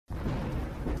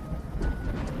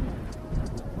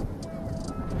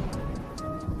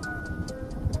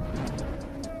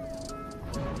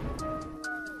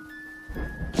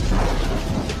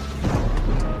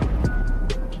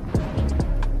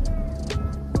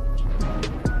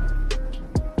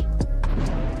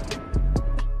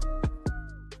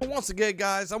once again,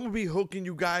 guys, I'm gonna be hooking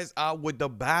you guys out with the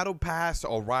battle pass,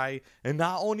 all right? And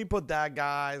not only put that,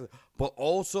 guys, but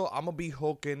also I'm gonna be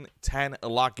hooking 10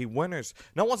 lucky winners.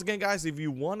 Now, once again, guys, if you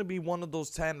want to be one of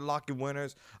those 10 lucky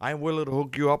winners, I'm willing to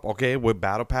hook you up, okay, with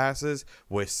battle passes,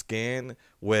 with skin,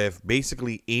 with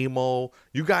basically emo.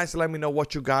 You guys let me know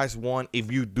what you guys want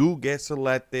if you do get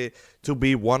selected to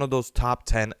be one of those top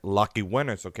 10 lucky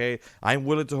winners, okay? I'm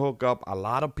willing to hook up a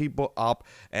lot of people up,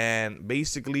 and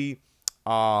basically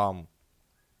I'm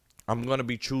gonna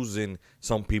be choosing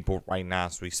some people right now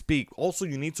as we speak. Also,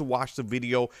 you need to watch the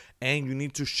video and you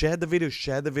need to share the video.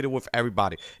 Share the video with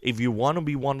everybody. If you want to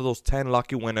be one of those 10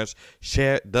 lucky winners,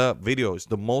 share the video. It's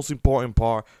the most important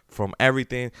part from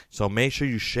everything. So make sure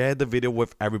you share the video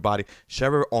with everybody.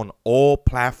 Share it on all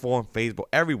platforms, Facebook,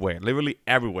 everywhere, literally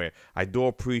everywhere. I do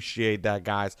appreciate that,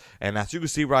 guys. And as you can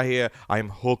see right here, I'm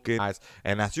hooking, guys.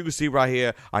 And as you can see right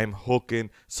here, I'm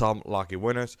hooking some lucky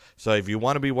winners. So if you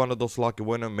want to be one of those lucky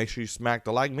winners, make sure you smack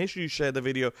the like, make sure you share the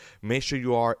video, make sure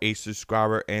you are a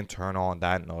subscriber, and turn on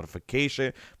that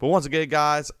notification. But once again,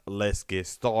 guys, let's get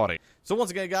started. So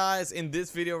once again, guys, in this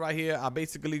video right here, I'm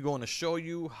basically going to show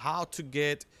you how to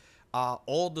get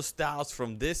all the styles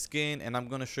from this skin, and I'm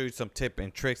going to show you some tips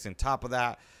and tricks on top of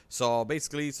that. So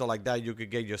basically, so like that, you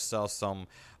could get yourself some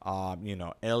you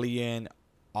know, alien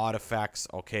artifacts,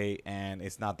 okay, and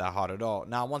it's not that hard at all.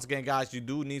 Now, once again, guys, you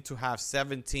do need to have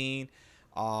 17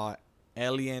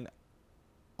 alien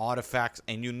artifacts,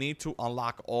 and you need to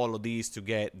unlock all of these to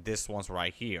get this ones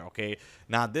right here, okay?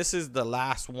 Now, this is the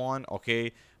last one,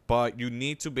 okay, but you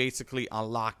need to basically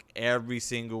unlock every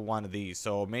single one of these.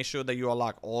 So make sure that you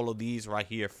unlock all of these right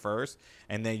here first,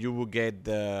 and then you will get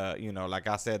the, you know, like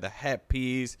I said, the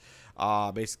headpiece,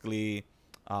 basically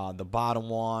the bottom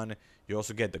one. You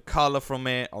also get the color from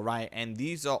it, all right? And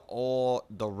these are all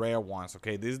the rare ones,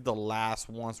 okay? These are the last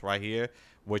ones right here,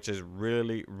 which is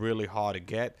really, really hard to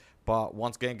get. But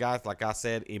once again, guys, like I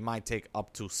said, it might take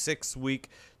up to 6 weeks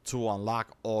to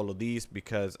unlock all of these,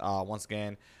 because once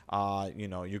again, you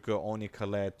know, you could only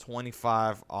collect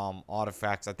 25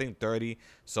 artifacts, I think 30.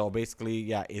 So basically,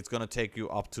 yeah, it's gonna take you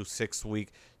up to 6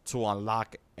 weeks to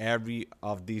unlock every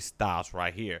of these styles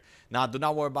right here. Now, do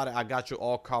not worry about it, I got you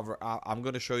all covered. I'm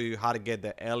going to show you how to get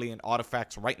the alien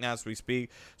artifacts right now as we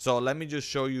speak. So let me just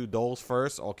show you those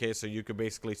first, okay, so you can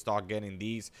basically start getting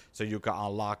these, so you can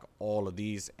unlock all of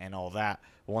these and all that.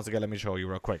 But once again, let me show you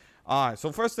real quick. All right,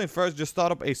 so first thing first, just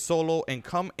start up a solo and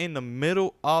come in the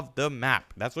middle of the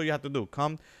map. That's what you have to do.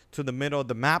 Come to the middle of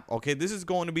the map, okay? This is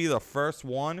going to be the first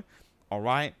one, all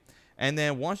right? And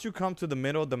then once you come to the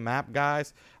middle of the map,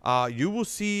 guys, you will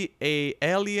see a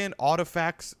alien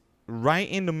artifacts right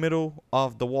in the middle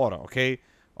of the water, okay?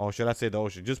 Or should I say the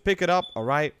ocean? Just pick it up, all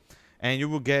right? And you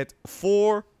will get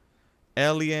 4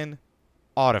 alien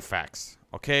artifacts,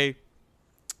 okay?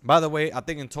 By the way, I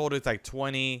think in total it's like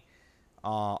 20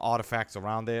 artifacts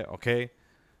around there, okay?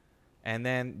 And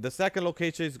then the second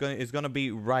location is gonna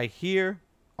be right here,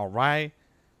 all right?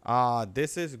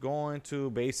 This is going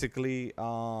to basically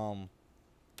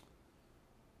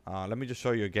let me just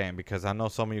show you again, because I know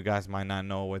some of you guys might not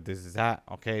know where this is at,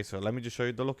 okay? So let me just show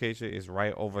you the location. Is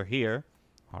right over here,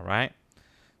 all right?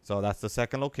 So that's the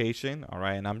second location, all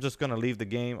right? And I'm just gonna leave the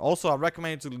game. Also, I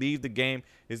recommend to leave the game.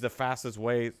 Is the fastest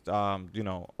way. You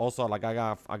know, also, like I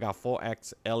got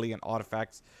 4x alien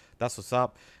artifacts. That's what's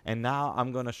up. And now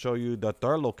I'm gonna show you the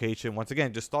third location. Once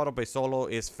again, just start up a solo.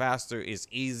 It's faster, it's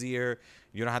easier,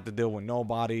 you don't have to deal with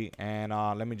nobody. And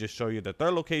let me just show you the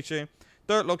third location.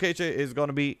 Third location is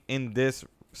gonna be in this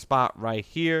spot right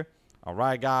here, all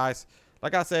right, guys?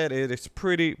 Like I said, it is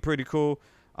pretty cool.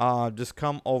 Just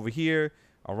come over here,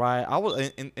 all right? I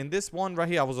was in this one right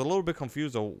here, I was a little bit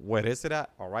confused of where is it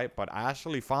at, all right? But I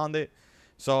actually found it.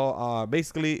 So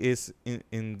basically it's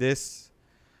in this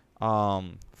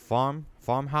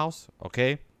farmhouse,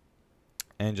 okay?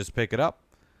 And just pick it up.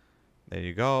 There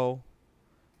you go.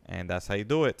 And that's how you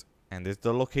do it. And this is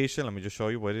the location. Let me just show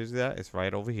you what it is at. It's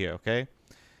right over here, okay?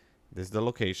 This is the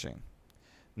location.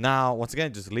 Now, once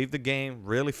again, just leave the game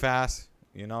really fast.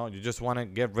 You know, you just want to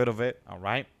get rid of it, all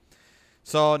right?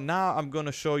 So now I'm going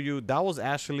to show you. That was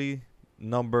actually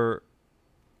number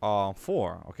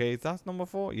 4, okay? That's number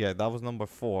 4? Yeah, that was number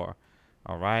 4,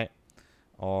 all right?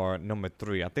 Or number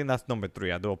 3. I think that's number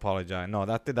 3. I do apologize. No,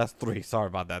 that's 3. Sorry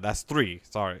about that. That's 3.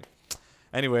 Sorry.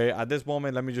 Anyway, at this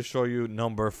moment, let me just show you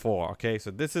number 4. Okay,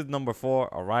 so this is number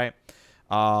 4. All right.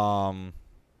 And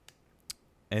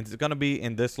it's gonna be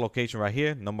in this location right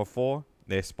here, number 4.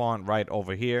 They spawn right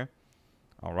over here.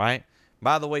 All right.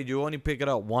 By the way, you only pick it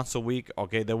up once a week.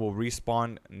 Okay, they will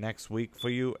respawn next week for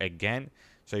you again.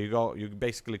 So you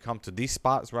basically come to these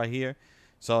spots right here.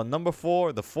 So number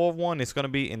 4, the fourth one is gonna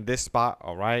be in this spot.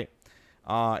 All right.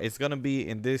 It's gonna be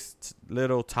in this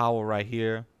little tower right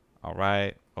here. All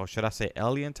right. Or should I say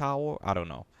alien tower? I don't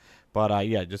know. But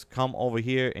yeah, just come over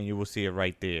here and you will see it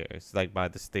right there. It's like by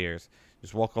the stairs.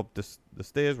 Just walk up the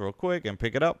stairs real quick and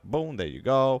pick it up. Boom, there you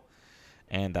go.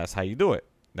 And that's how you do it.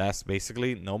 That's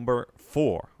basically number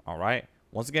 4. All right.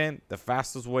 Once again, the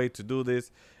fastest way to do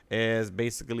this is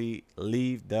basically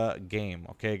leave the game.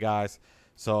 Okay, guys.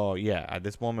 So yeah, at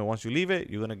this moment, once you leave it,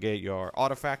 you're gonna get your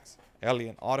artifacts,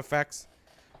 alien artifacts.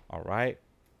 All right.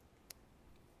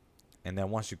 And then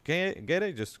once you get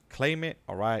it, just claim it.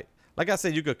 All right. Like I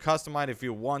said, you could customize it if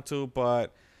you want to,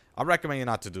 but I recommend you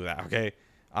not to do that. Okay.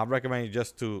 I recommend you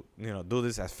just to, do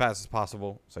this as fast as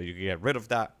possible so you can get rid of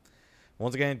that.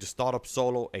 Once again, just start up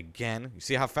solo again. You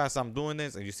see how fast I'm doing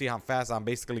this, and you see how fast I'm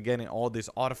basically getting all these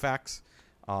artifacts.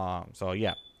 So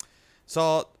yeah.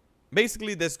 So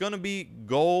basically, there's gonna be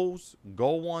goal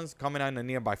ones coming out in the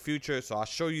nearby future. So I'll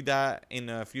show you that in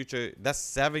the future. That's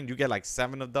 7. You get like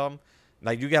 7 of them.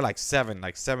 Like you get like 7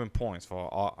 points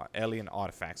for alien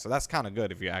artifacts. So that's kind of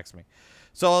good if you ask me.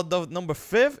 So the number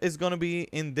 5 is gonna be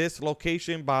in this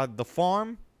location by the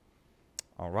farm.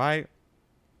 All right.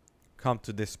 Come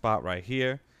to this spot right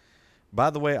here.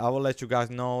 By the way, I will let you guys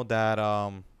know that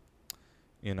I'll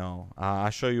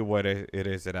show you what it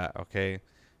is at. Okay.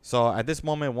 So at this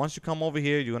moment, once you come over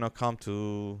here, you're gonna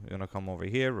come over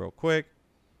here real quick.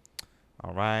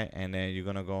 All right, and then you're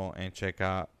gonna go and check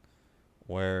out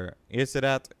where is it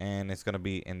at, and it's gonna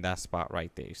be in that spot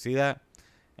right there. You see that?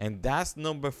 And that's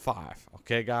number 5.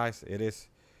 Okay, guys, it is,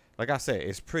 like I said,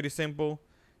 it's pretty simple.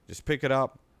 Just pick it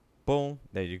up. Boom,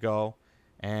 there you go.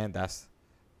 And that's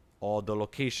all the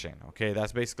location. Okay,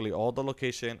 that's basically all the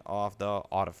location of the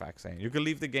artifacts, and you can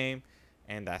leave the game,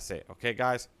 and that's it. Okay,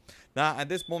 guys. Now at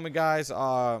this moment, guys,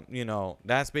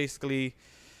 that's basically,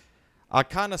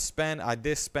 I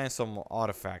did spend some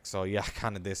artifacts. So yeah, I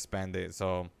kind of did spend it.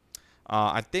 So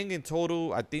I think in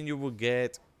total, you could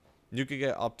get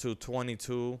up to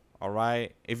 22. All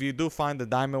right, if you do find the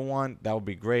diamond one, that would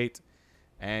be great,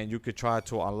 and you could try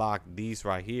to unlock these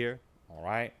right here. All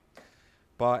right.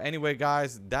 But anyway,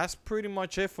 guys, that's pretty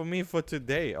much it for me for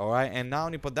today. All right. And not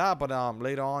only for that, but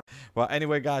later on. Well,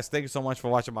 anyway, guys, thank you so much for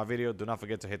watching my video. Do not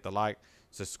forget to hit the like,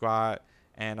 subscribe.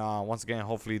 And once again,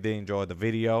 hopefully they enjoyed the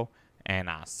video. And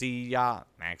I'll see y'all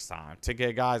next time. Take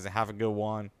care, guys, and have a good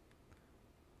one.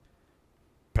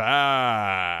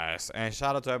 Pass. And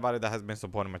shout out to everybody that has been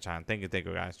supporting my channel. Thank you,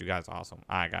 guys. You guys are awesome.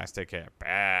 All right, guys, take care.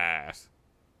 Pass.